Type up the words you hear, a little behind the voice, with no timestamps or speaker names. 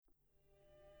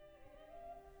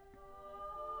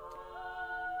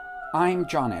I'm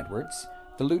John Edwards,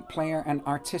 the lute player and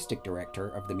artistic director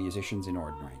of the Musicians in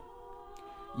Ordinary.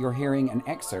 You're hearing an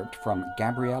excerpt from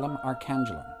Gabriellum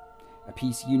Archangelum, a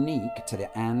piece unique to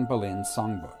the Anne Boleyn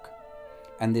Songbook.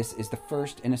 And this is the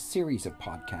first in a series of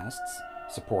podcasts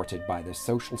supported by the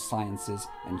Social Sciences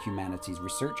and Humanities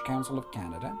Research Council of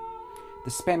Canada,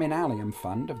 the Speminalium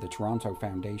Fund of the Toronto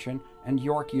Foundation, and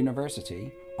York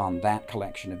University on that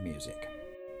collection of music.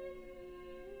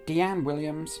 Deanne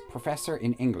Williams, Professor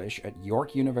in English at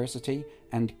York University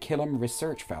and Killam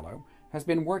Research Fellow, has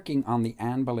been working on the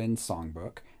Anne Boleyn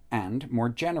Songbook and, more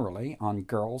generally, on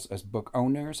girls as book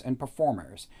owners and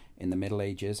performers in the Middle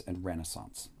Ages and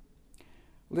Renaissance.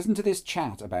 Listen to this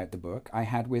chat about the book I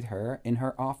had with her in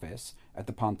her office at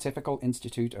the Pontifical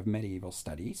Institute of Medieval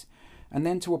Studies, and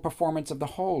then to a performance of the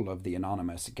whole of the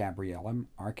anonymous Gabriellum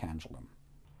Archangelum.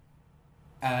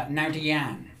 Now,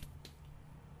 Deanne,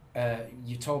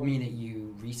 you told me that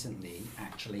you recently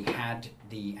actually had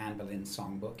the Anne Boleyn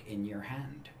Songbook in your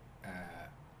hand.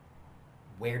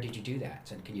 Where did you do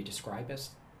that? And can you describe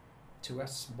to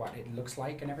us what it looks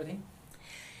like and everything?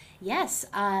 Yes,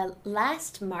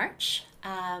 last month,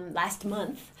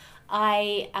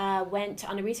 I went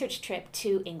on a research trip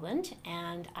to England,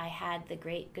 and I had the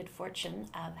great good fortune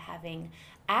of having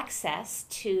access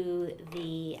to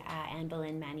the Anne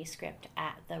Boleyn manuscript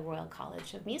at the Royal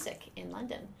College of Music in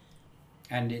London.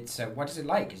 And it's what is it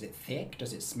like? Is it thick?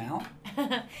 Does it smell?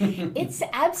 It's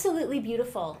absolutely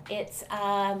beautiful. It's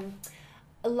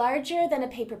larger than a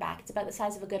paperback. It's about the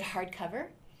size of a good hardcover.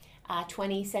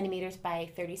 20 centimeters by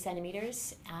 30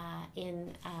 centimeters are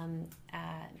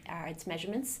its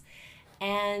measurements,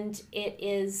 and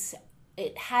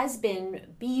it has been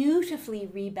beautifully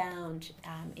rebound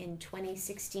in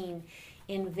 2016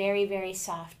 in very, very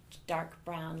soft dark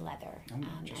brown leather,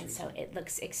 and so it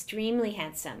looks extremely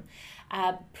handsome.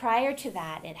 Prior to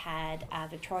that, it had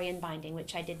Victorian binding,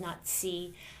 which I did not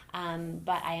see,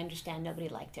 but I understand nobody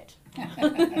liked it.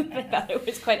 I thought it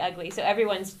was quite ugly, so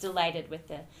everyone's delighted with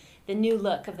the new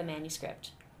look of the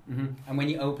manuscript. Mm-hmm. And when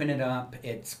you open it up,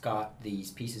 it's got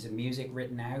these pieces of music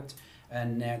written out,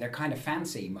 and they're kind of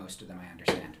fancy, most of them, I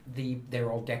understand. They're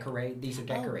all decorated. These are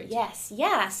decorated. Oh, yes,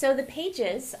 yeah. So the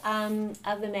pages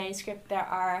of the manuscript, there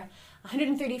are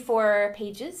 134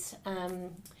 pages.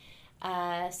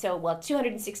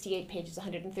 268 pages,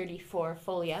 134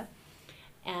 folia.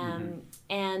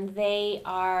 And they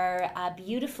are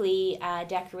beautifully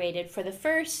decorated. For the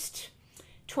first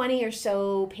 20 or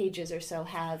so pages or so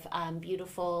have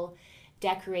beautiful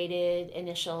decorated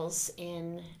initials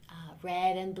in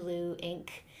red and blue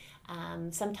ink.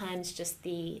 Sometimes just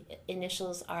the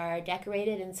initials are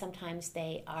decorated, and sometimes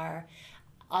they are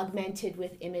augmented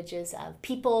with images of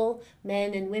people,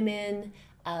 men and women,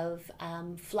 of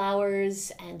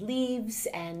flowers and leaves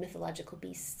and mythological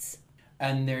beasts.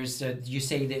 And there's, you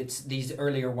say that these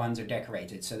earlier ones are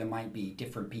decorated, so there might be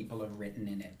different people have written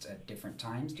in it at different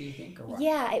times, do you think, or what?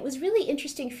 Yeah, it was really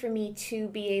interesting for me to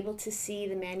be able to see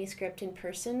the manuscript in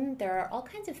person. There are all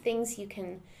kinds of things you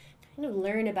can kind of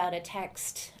learn about a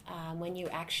text when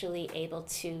you're actually able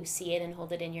to see it and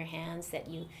hold it in your hands that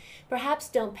you perhaps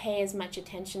don't pay as much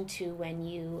attention to when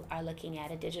you are looking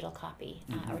at a digital copy,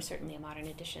 or certainly a modern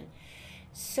edition.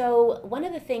 So one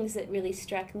of the things that really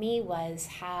struck me was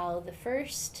how the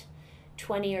first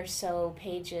 20 or so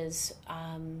pages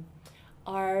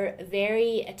are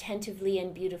very attentively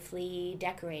and beautifully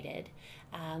decorated,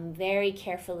 very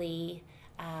carefully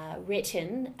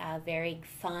written, very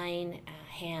fine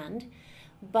hand,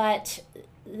 but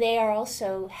they are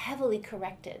also heavily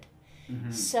corrected.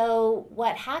 Mm-hmm. So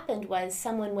what happened was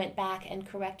someone went back and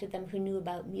corrected them who knew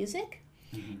about music.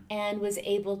 Mm-hmm. And was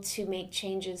able to make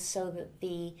changes so that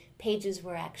the pages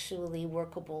were actually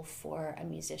workable for a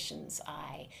musician's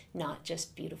eye, not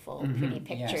just beautiful, pretty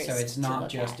pictures. Yeah, so it's not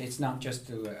just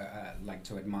to like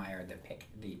to admire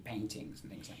the paintings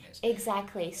and things like this.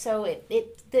 Exactly. So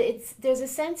there's a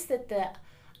sense that the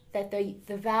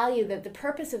value, that the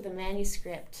purpose of the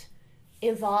manuscript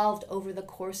evolved over the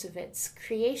course of its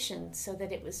creation, so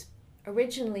that it was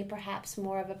originally perhaps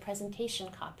more of a presentation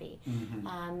copy.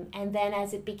 And then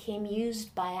as it became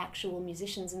used by actual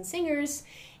musicians and singers,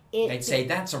 they'd say,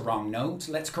 that's a wrong note,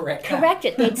 let's correct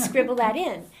it. They'd scribble that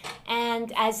in,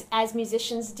 and as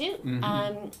musicians do.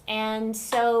 And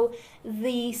so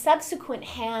the subsequent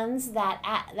hands that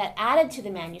added to the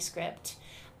manuscript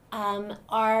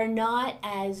are not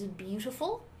as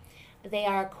beautiful. They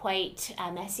are quite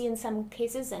messy in some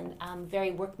cases, and very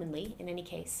workmanly in any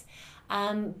case.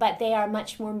 But they are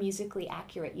much more musically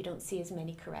accurate. You don't see as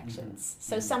many corrections.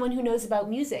 So someone who knows about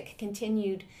music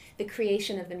continued the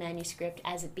creation of the manuscript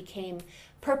as it became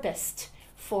purposed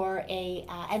for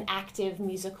an active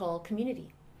musical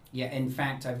community. Yeah, in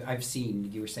fact, I've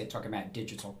seen, you were talking about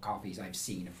digital copies, I've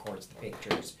seen, of course, the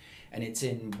pictures, and it's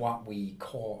in what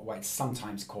it's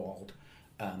sometimes called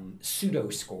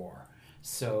pseudo-score.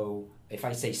 So if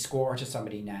I say score to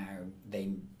somebody now,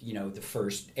 they,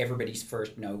 everybody's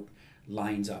first note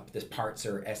lines up. The parts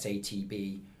are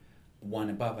SATB, one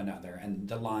above another, and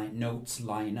the notes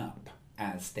line up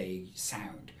as they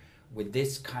sound. With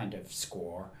this kind of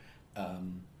score,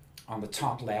 on the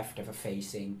top left of a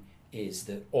facing is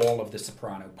all of the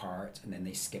soprano part, and then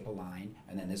they skip a line,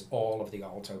 and then there's all of the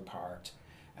alto part,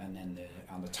 and then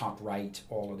on the top right,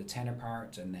 all of the tenor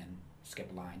part, and then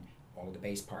skip a line, all of the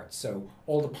bass parts. So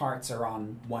all the parts are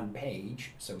on one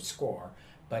page, so score,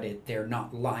 but they're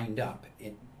not lined up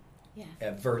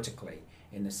vertically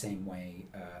in the same way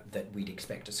that we'd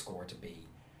expect a score to be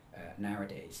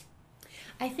nowadays.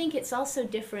 I think it's also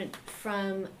different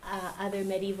from other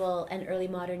medieval and early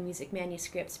modern music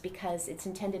manuscripts because it's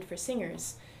intended for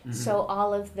singers. Mm-hmm. So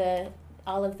all of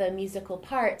the musical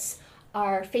parts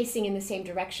are facing in the same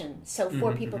direction. So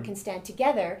four people can stand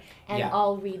together and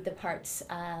all read the parts,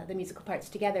 the musical parts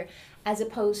together, as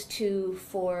opposed to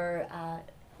for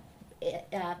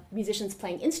musicians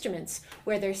playing instruments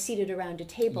where they're seated around a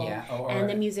table and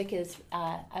the music is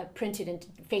printed and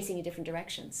facing in different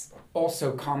directions.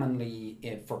 Also commonly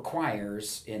for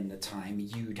choirs in the time,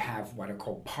 you'd have what are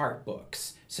called part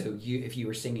books. So if you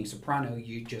were singing soprano,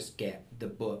 you just get the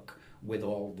book with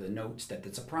all the notes that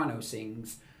the soprano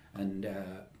sings, and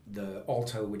the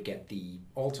alto would get the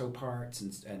alto parts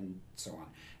and so on.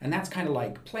 And that's kind of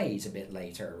like plays a bit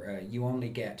later. You only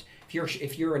get,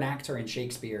 if you're an actor in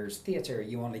Shakespeare's theatre,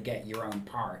 you only get your own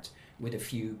part with a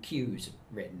few cues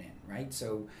written in, right?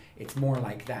 So it's more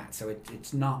like that. So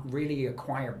it's not really a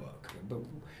choir book, but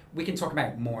we can talk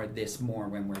about more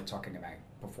when we're talking about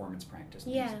performance practice.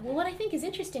 Yeah, well, what I think is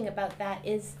interesting about that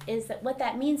is that what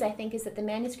that means, I think, is that the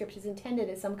manuscript is intended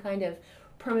as some kind of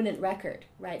permanent record,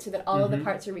 right? So that all of the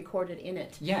parts are recorded in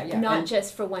it. Not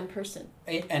just for one person.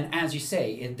 And as you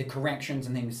say, the corrections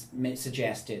and things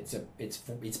suggest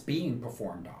it's being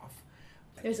performed off.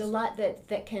 There's a lot that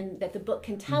the book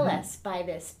can tell us by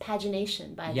this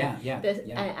pagination, by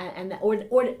and the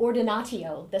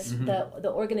ordinatio,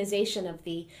 the organization of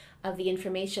the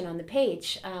information on the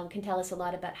page can tell us a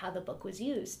lot about how the book was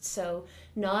used. So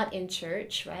not in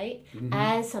church, right,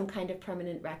 as some kind of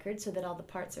permanent record, so that all the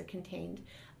parts are contained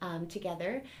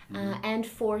together, and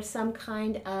for some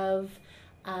kind of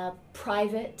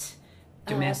private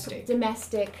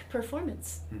domestic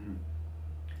performance.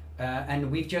 And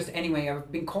we've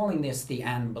I've been calling this the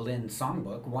Anne Boleyn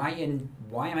Songbook. Why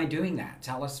am I doing that?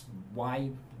 Tell us why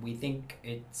we think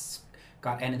it's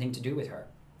got anything to do with her.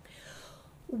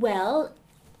 Well,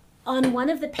 on one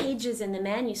of the pages in the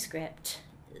manuscript,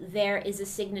 there is a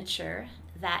signature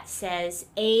that says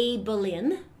A.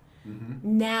 Boleyn,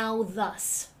 now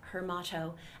thus, her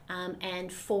motto,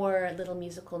 and 4 little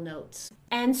musical notes.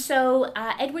 And so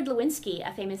Edward Lewinsky,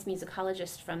 a famous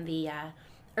musicologist from the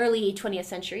early 20th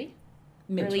century,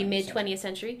 mid-20th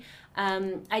century,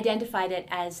 identified it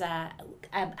as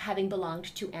having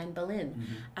belonged to Anne Boleyn.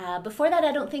 Before that,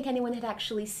 I don't think anyone had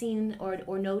actually seen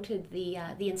or noted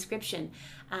the inscription.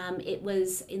 It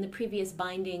was in the previous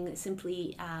binding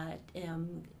simply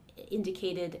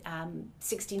indicated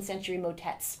 16th century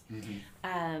motets.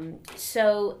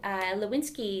 So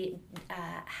Lewinsky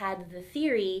had the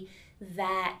theory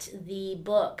that the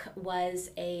book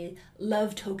was a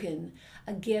love token,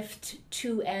 a gift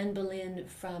to Anne Boleyn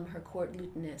from her court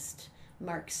lutenist,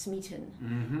 Mark Smeaton.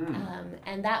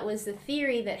 And that was the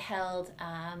theory that held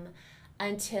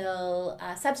until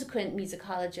subsequent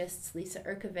musicologists, Lisa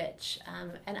Urkovich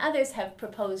and others, have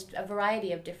proposed a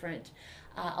variety of different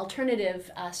alternative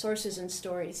sources and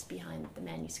stories behind the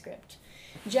manuscript.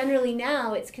 Generally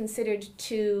now it's considered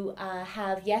to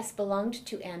have, yes, belonged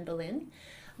to Anne Boleyn,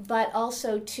 but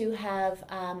also to have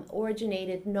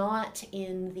originated not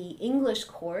in the English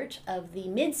court of the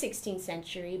mid-16th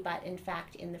century, but in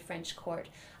fact in the French court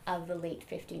of the late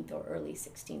 15th or early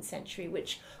 16th century,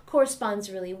 which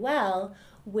corresponds really well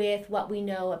with what we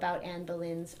know about Anne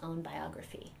Boleyn's own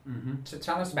biography. So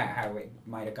tell us about how it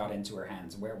might have got into her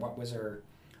hands. What was her,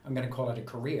 I'm going to call it a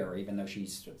career, even though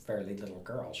she's a fairly little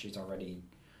girl. She's already,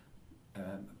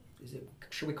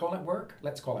 should we call it work?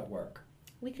 Let's call it work.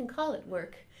 We can call it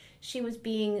work. She was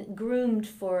being groomed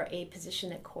for a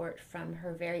position at court from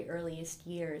her very earliest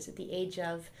years. At the age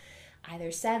of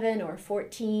either 7 or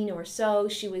 14 or so,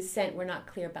 she was sent. We're not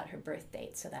clear about her birth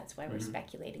date, so that's why we're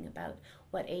speculating about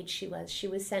what age she was. She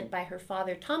was sent by her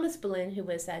father, Thomas Boleyn, who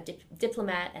was a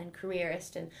diplomat and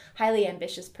careerist and highly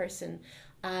ambitious person,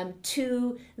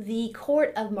 to the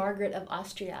court of Margaret of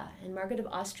Austria. And Margaret of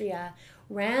Austria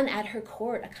ran at her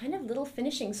court a kind of little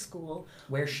finishing school.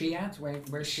 Where's she at?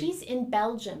 Where's she? She's in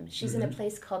Belgium. She's in a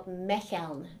place called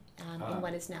Mecheln, in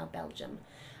what is now Belgium.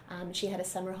 She had a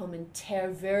summer home in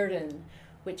Tervuren,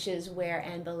 which is where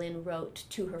Anne Boleyn wrote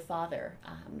to her father,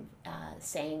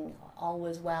 saying all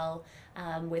was well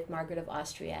with Margaret of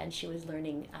Austria, and she was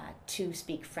learning to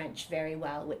speak French very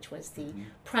well, which was the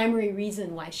primary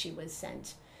reason why she was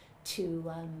sent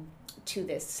to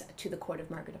the court of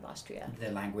Margaret of Austria.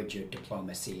 The language of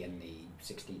diplomacy in the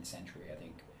 16th century, I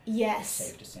think. Yes,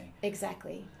 Safe to say.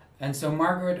 Exactly. And so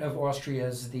Margaret of Austria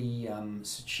is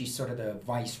she's sort of the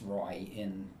viceroy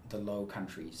in the Low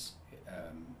Countries,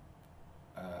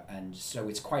 and so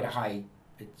it's quite a high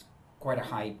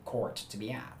court to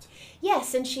be at.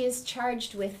 Yes, and she is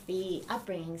charged with the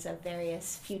upbringings of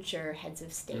various future heads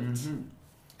of state. Mm-hmm.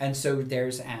 And so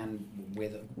there's Anne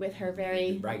with her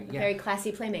very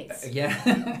classy playmates. Yeah.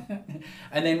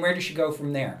 And then where does she go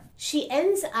from there? She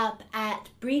ends up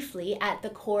briefly at the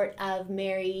court of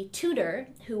Mary Tudor,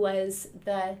 who was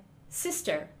the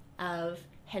sister of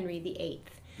Henry VIII.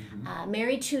 Mm-hmm.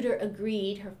 Mary Tudor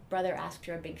agreed, her brother asked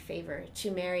her a big favor, to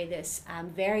marry this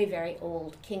very, very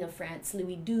old King of France,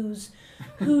 Louis XII,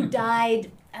 who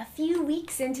died a few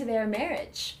weeks into their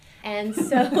marriage. And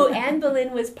so Anne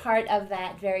Boleyn was part of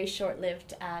that very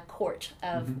short-lived court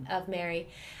of Mary.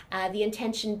 The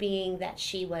intention being that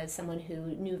she was someone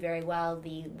who knew very well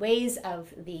the ways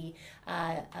of the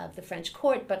French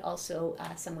court, but also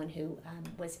someone who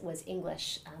was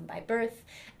English by birth,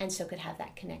 and so could have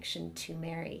that connection to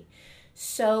Mary.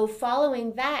 So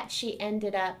following that, she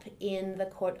ended up in the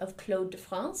court of Claude de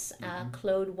France.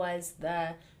 Claude was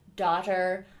the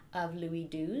daughter of Louis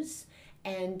XII,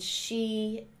 and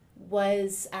she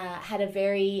had a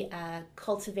very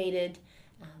cultivated,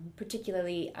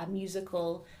 particularly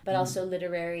musical, but also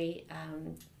literary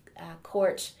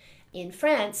court in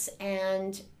France.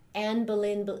 And Anne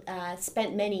Boleyn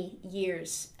spent many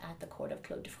years at the court of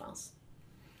Claude de France.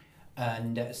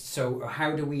 And so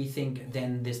how do we think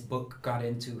then this book got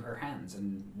into her hands?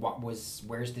 And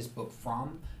where's this book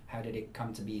from? How did it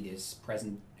come to be this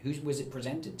who was it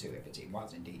presented to, if it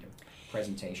was indeed a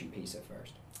presentation piece at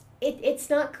first? It's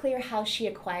not clear how she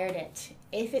acquired it.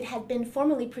 If it had been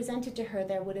formally presented to her,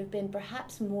 there would have been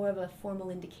perhaps more of a formal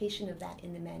indication of that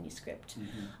in the manuscript,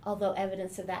 although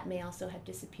evidence of that may also have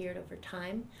disappeared over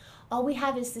time. All we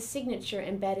have is the signature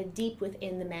embedded deep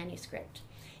within the manuscript.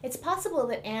 It's possible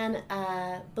that Anne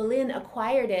Boleyn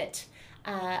acquired it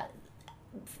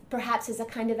perhaps as a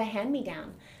kind of a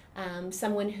hand-me-down,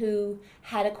 someone who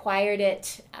had acquired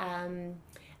it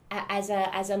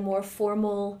as a more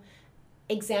formal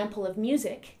example of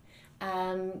music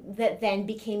that then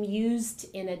became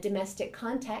used in a domestic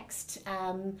context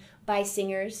by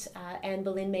singers. Anne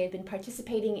Boleyn may have been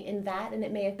participating in that, and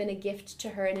it may have been a gift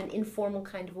to her in an informal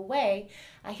kind of a way.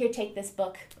 Here, take this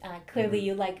book. Clearly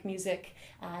you like music.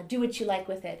 Do what you like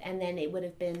with it. And then it would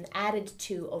have been added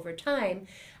to over time,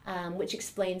 which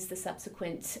explains the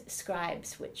subsequent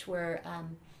scribes, which were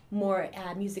more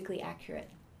musically accurate.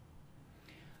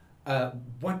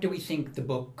 What do we think the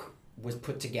book was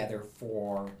put together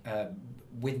for,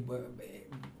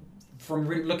 from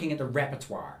looking at the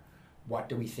repertoire? What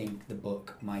do we think the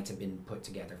book might have been put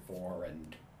together for,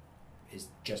 and is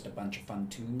just a bunch of fun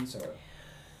tunes, or?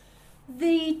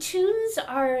 The tunes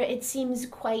are, it seems,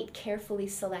 quite carefully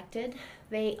selected.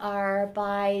 They are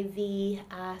by the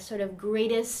sort of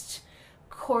greatest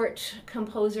court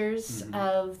composers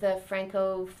of the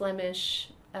Franco-Flemish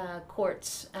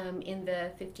courts in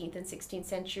the 15th and 16th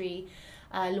century.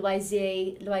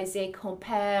 Loisy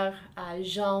Compère,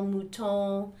 Jean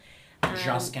Mouton,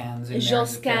 Josquin's in there,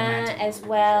 Josquin as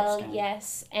well, Josquin.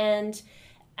 yes, and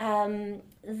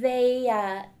they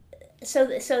are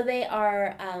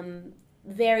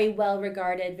very well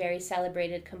regarded, very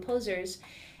celebrated composers,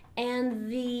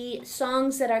 and the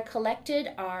songs that are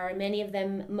collected are many of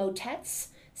them motets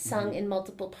sung in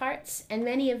multiple parts, and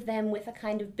many of them with a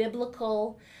kind of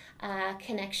biblical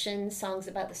connection, songs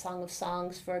about the Song of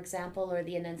Songs, for example, or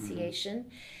the Annunciation.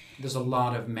 There's a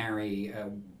lot of Mary,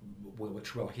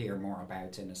 which we'll hear more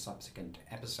about in a subsequent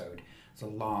episode.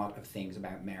 There's a lot of things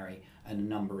about Mary, and a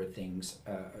number of things,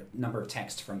 number of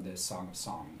texts from the Song of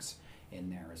Songs in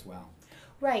there as well.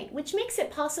 Right, which makes it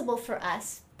possible for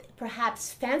us,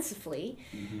 perhaps fancifully,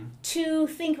 to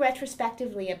think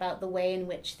retrospectively about the way in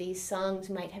which these songs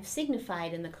might have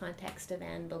signified in the context of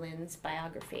Anne Boleyn's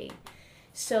biography.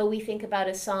 So we think about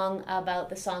a song about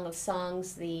the Song of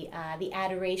Songs, the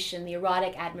adoration, the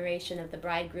erotic admiration of the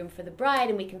bridegroom for the bride,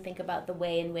 and we can think about the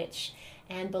way in which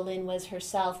Anne Boleyn was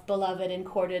herself beloved and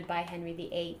courted by Henry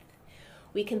VIII.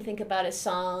 We can think about a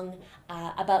song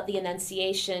about the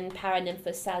Annunciation,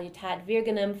 Paranymphos Salutat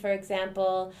Virginum, for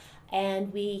example,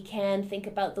 and we can think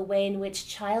about the way in which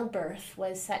childbirth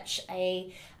was such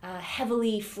a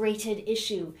heavily freighted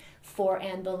issue for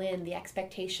Anne Boleyn. The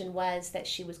expectation was that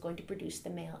she was going to produce the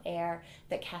male heir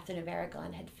that Catherine of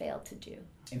Aragon had failed to do.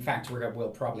 In fact, we'll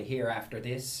probably hear after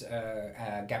this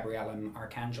Gabriellam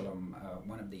Archangelum,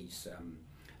 one of these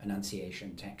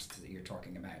Annunciation texts that you're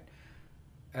talking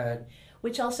about.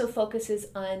 Which also focuses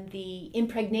on the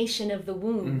impregnation of the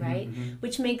womb, Mm-hmm, right? Mm-hmm.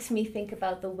 Which makes me think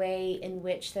about the way in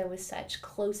which there was such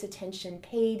close attention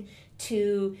paid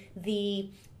to the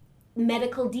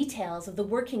medical details of the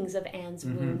workings of Anne's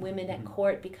Mm-hmm, womb. Women at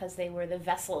court, because they were the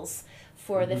vessels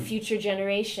for the future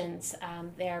generations,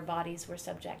 their bodies were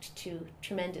subject to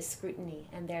tremendous scrutiny,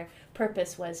 and their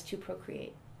purpose was to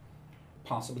procreate.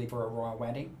 Possibly for a royal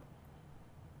wedding?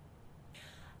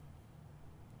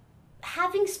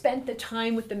 Having spent the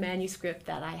time with the manuscript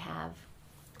that I have,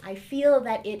 I feel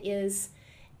that it is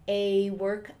a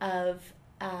work of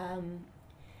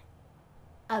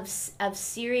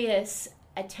serious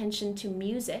attention to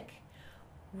music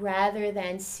rather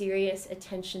than serious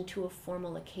attention to a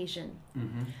formal occasion.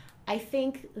 Mm-hmm. I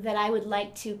think that I would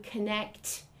like to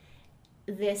connect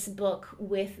this book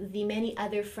with the many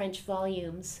other French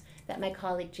volumes that my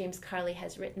colleague James Carley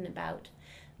has written about,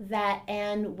 that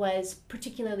Anne was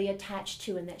particularly attached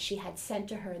to and that she had sent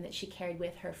to her and that she carried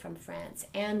with her from France.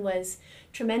 Anne was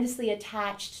tremendously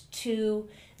attached to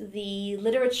the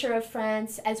literature of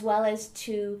France as well as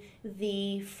to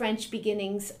the French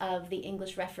beginnings of the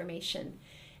English Reformation.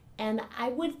 And I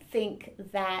would think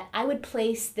that I would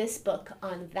place this book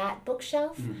on that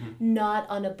bookshelf, not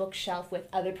on a bookshelf with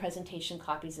other presentation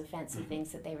copies of fancy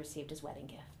things that they received as wedding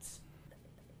gifts.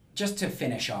 Just to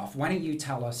finish off, why don't you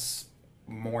tell us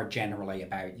more generally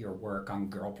about your work on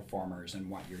girl performers and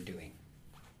what you're doing?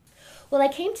 Well, I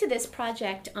came to this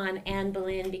project on Anne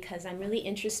Boleyn because I'm really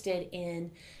interested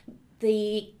in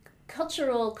the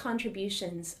cultural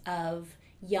contributions of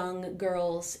young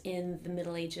girls in the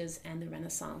Middle Ages and the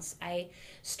Renaissance. I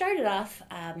started off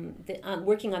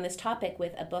working on this topic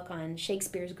with a book on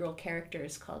Shakespeare's girl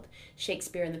characters called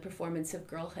Shakespeare and the Performance of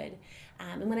Girlhood.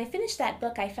 And when I finished that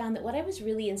book, I found that what I was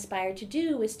really inspired to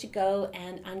do was to go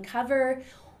and uncover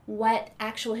what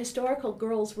actual historical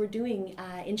girls were doing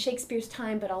in Shakespeare's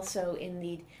time, but also in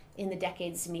the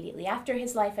decades immediately after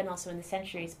his life and also in the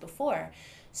centuries before.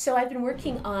 So I've been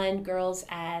working on girls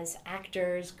as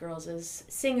actors, girls as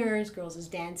singers, girls as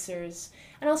dancers,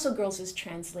 and also girls as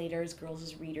translators, girls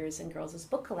as readers, and girls as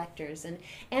book collectors. And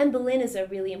Anne Boleyn is a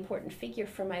really important figure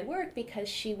for my work because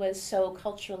she was so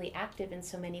culturally active in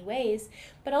so many ways,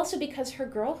 but also because her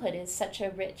girlhood is such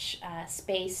a rich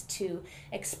space to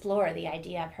explore the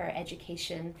idea of her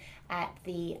education at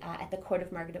the court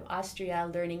of Margaret of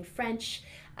Austria, learning French,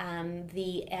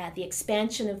 the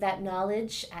expansion of that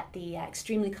knowledge at the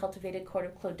extremely cultivated court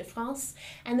of Claude de France,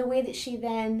 and the way that she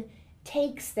then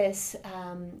takes this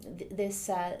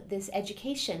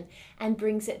education and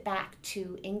brings it back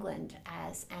to England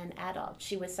as an adult.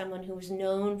 She was someone who was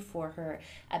known for her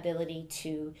ability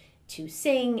to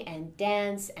sing and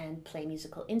dance and play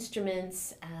musical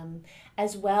instruments,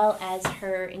 as well as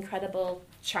her incredible,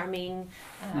 charming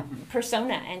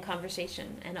persona and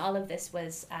conversation. And all of this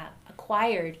was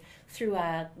acquired through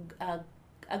a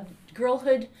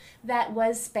girlhood that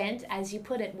was spent, as you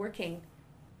put it, working.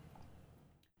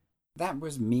 That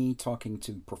was me talking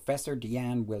to Professor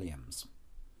Deanne Williams.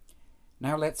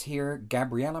 Now let's hear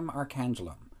Gabriellam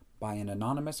Archangelum by an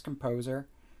anonymous composer,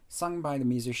 sung by the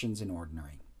Musicians in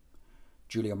Ordinary.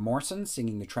 Julia Morson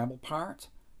singing the treble part,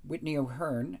 Whitney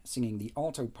O'Hearn singing the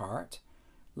alto part,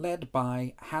 led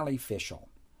by Hallie Fishel,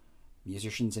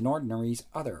 Musicians in Ordinary's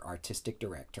other artistic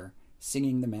director,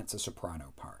 singing the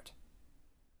mezzo-soprano part.